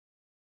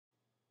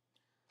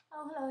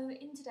Oh, hello.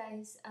 In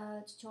today's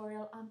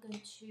tutorial, I'm going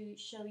to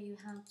show you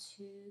how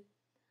to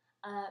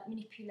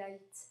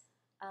manipulate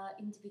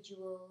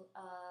individual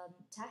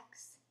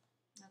text.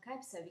 Okay,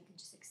 so we can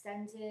just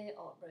extend it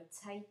or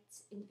rotate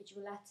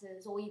individual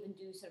letters, or even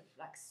do sort of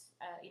like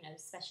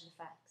special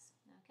effects.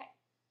 Okay.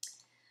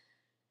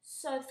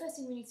 So the first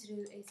thing we need to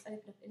do is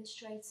open up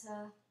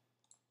Illustrator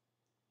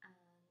and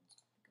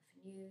go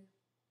for New.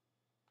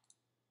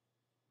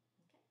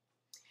 Okay.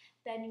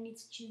 Then you need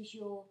to choose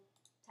your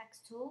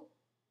text tool.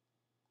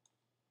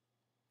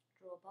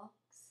 Draw a box,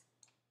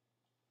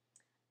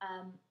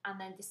 and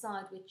then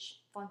decide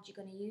which font you're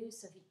going to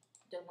use. So if you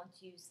don't want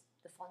to use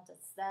the font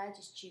that's there,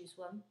 just choose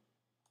one,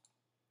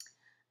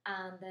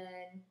 and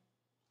then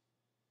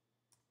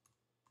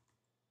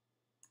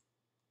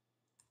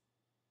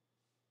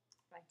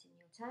write in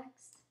your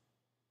text,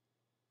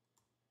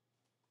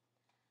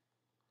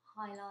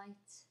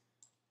 highlight,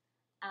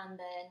 and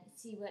then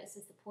see where it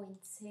says the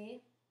points here.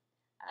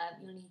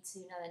 You'll need to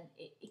know then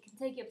it can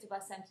take you up to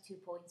about 72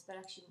 points, but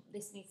actually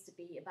this needs to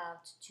be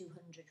about 200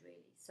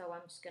 really. So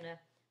I'm just going to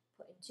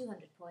put in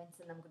 200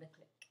 points and I'm going to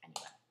click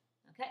anywhere.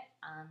 Okay,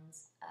 and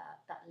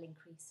that'll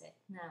increase it.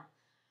 Now,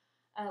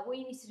 what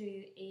you need to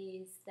do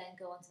is then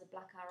go onto the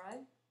black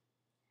arrow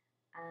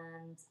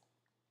and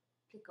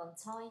click on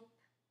Type,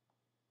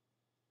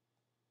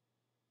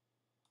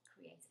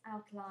 Create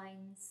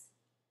Outlines,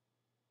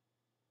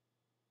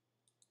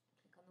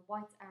 click on the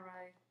white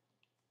arrow,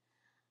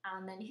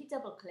 and then if you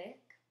double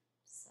click,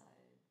 so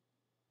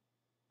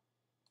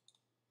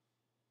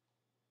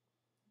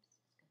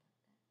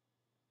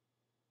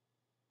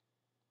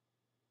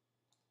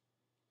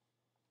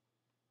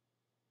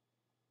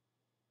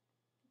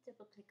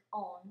double click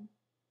on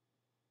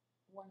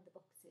one of the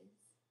boxes,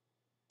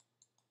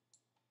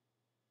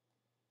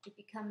 it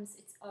becomes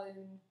its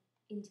own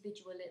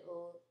individual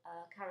little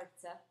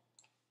character,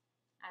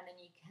 and then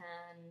you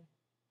can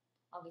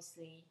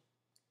obviously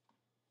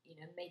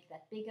make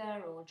that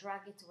bigger or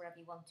drag it or wherever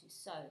you want to.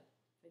 So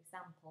for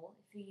example,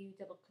 if you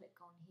double click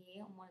on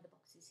here on one of the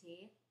boxes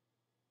here,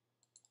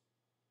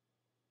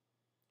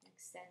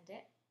 extend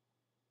it,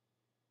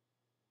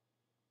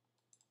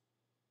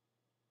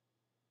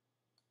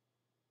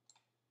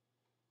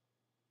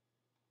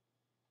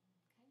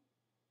 okay.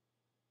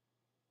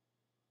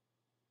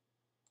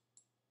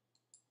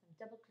 I'm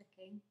double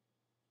clicking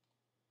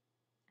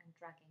and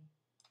dragging,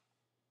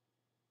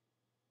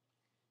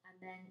 and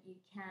then you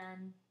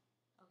can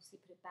obviously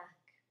put it back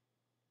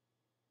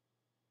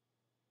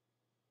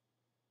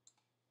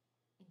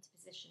into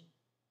position.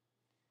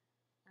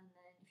 And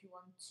then if you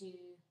want to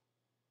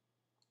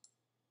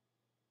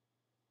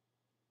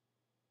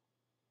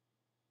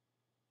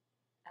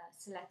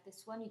select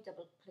this one, you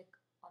double click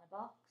on a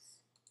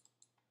box,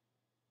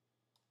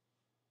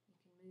 you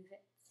can move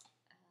it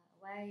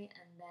away,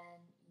 and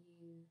then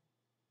you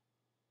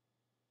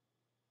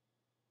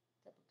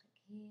double click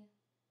here,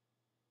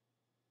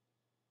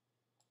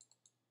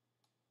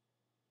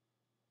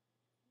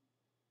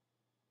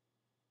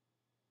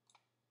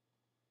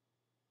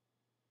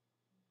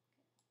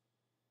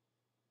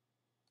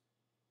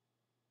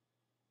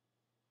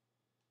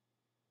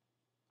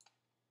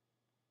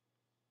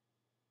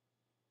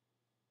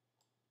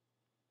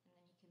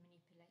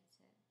 manipulate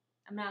it.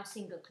 I'm now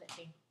single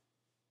clicking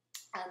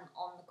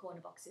on the corner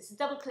boxes. So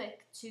double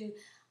click to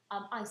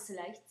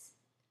isolate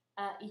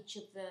each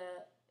of the,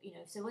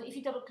 so if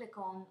you double click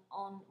on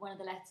one of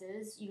the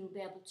letters, you'll be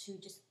able to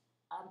just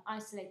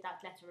isolate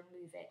that letter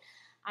and move it.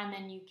 And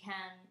then you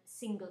can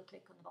single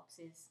click on the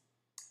boxes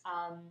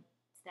to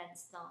then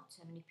start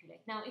to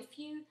manipulate. Now, if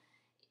you,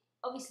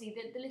 obviously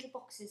the little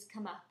boxes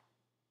come up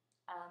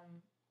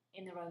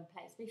in their own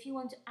place, but if you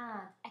want to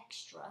add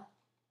extra,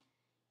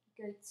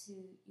 go to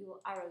your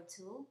arrow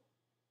tool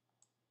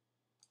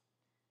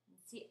and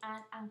see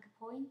add anchor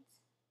point,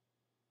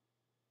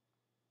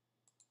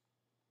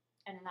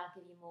 and then that'll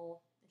give you more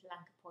little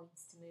anchor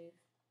points to move.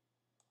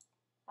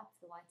 Back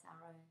to the white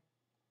arrow.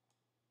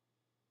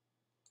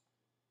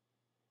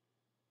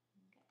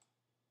 Okay.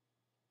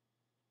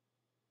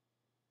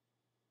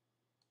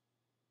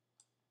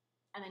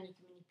 And then you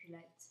can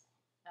manipulate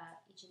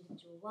each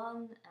individual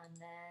one, and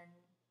then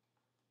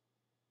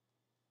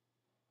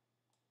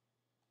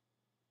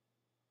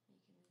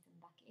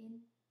back in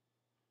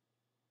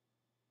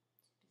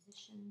to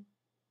position.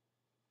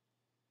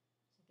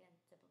 So again,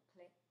 double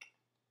click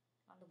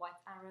on the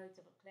white arrow,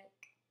 double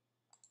click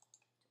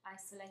to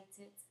isolate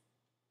it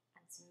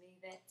and to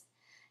move it.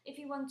 If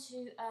you want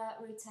to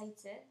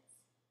rotate it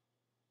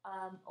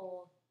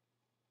or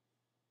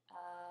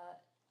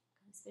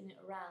kind of spin it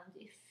around,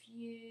 if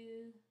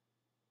you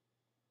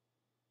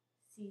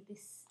see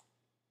this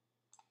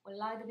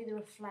will either be the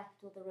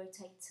reflect or the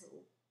rotate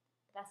tool.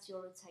 That's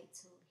your rotate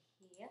tool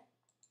here.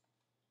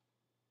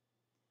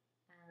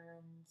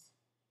 And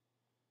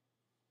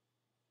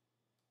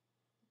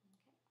okay,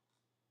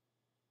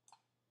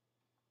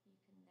 you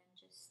can then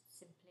just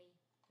simply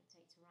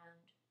rotate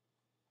around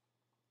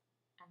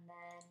and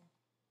then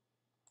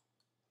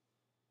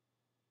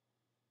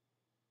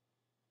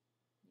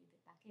move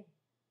it back in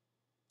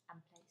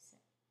and place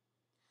it.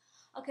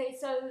 Okay,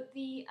 so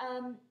the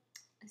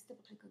let's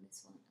double click on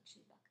this one.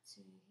 Actually, back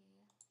to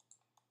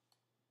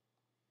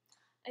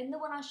here. In the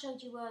one I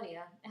showed you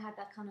earlier, it had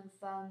that kind of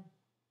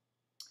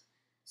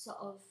sort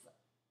of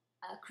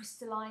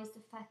crystallized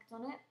effect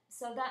on it.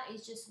 So that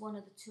is just one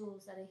of the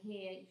tools that are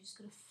here. You just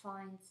got to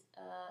find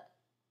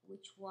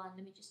which one.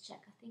 Let me just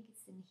check. I think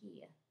it's in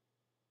here.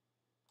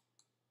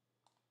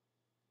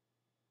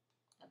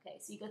 Okay,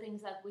 so you got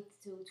things like width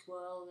tool,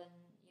 twirl, and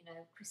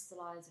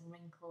crystallize and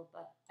wrinkle.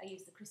 But I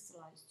use the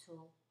crystallize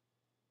tool,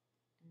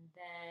 and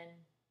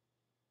then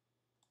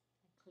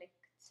I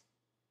clicked.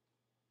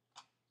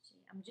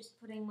 See, I'm just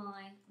putting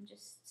my. I'm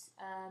just.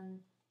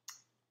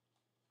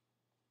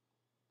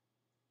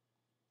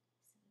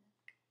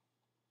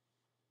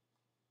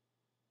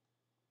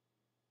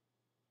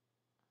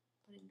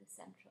 Putting the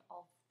center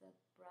of the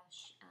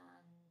brush, and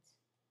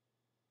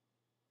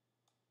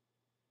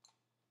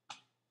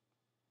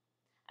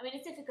I mean,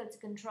 it's difficult to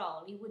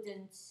control. You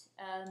wouldn't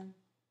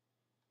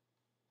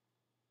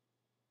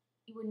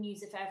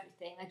use it for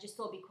everything. I just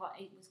thought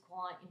it was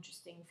quite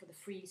interesting for the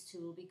freeze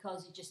tool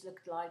because it just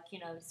looked like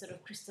sort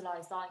of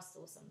crystallized ice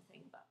or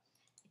something. But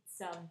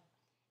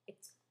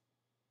it's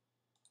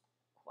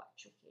quite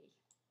tricky.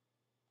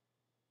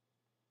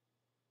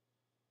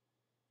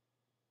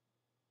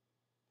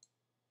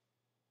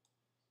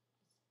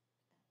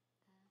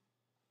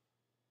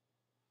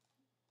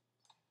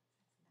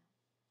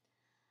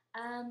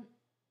 And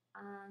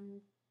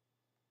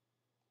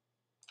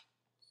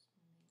just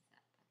move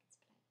that back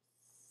into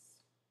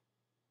place.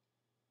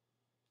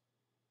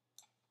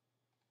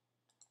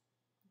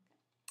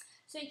 Okay.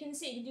 So you can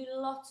see you can do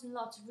lots and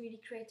lots of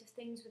really creative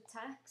things with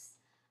text,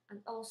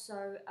 and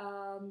also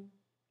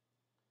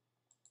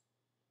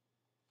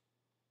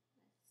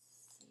let's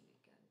see, we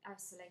go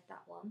isolate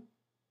that one.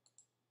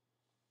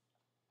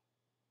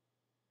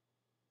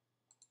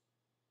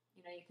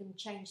 You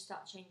can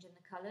start changing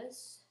the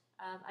colours.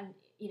 And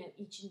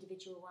each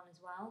individual one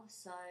as well.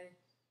 So,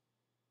 okay.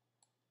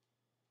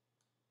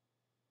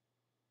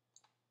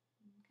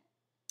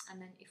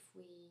 And then if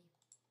we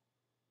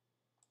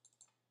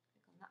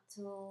click on that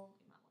tool,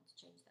 you might want to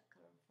change that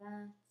colour of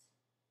that.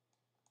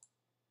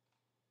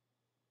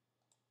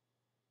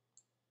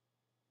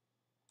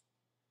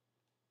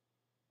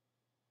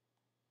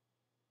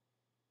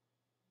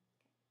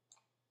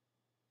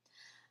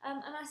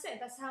 And that's it.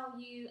 That's how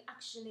you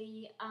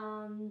actually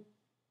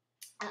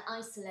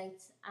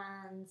isolate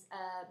and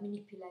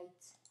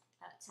manipulate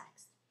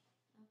text.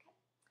 Okay,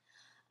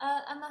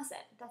 and that's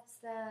it. That's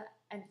the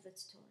end of the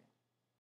tutorial.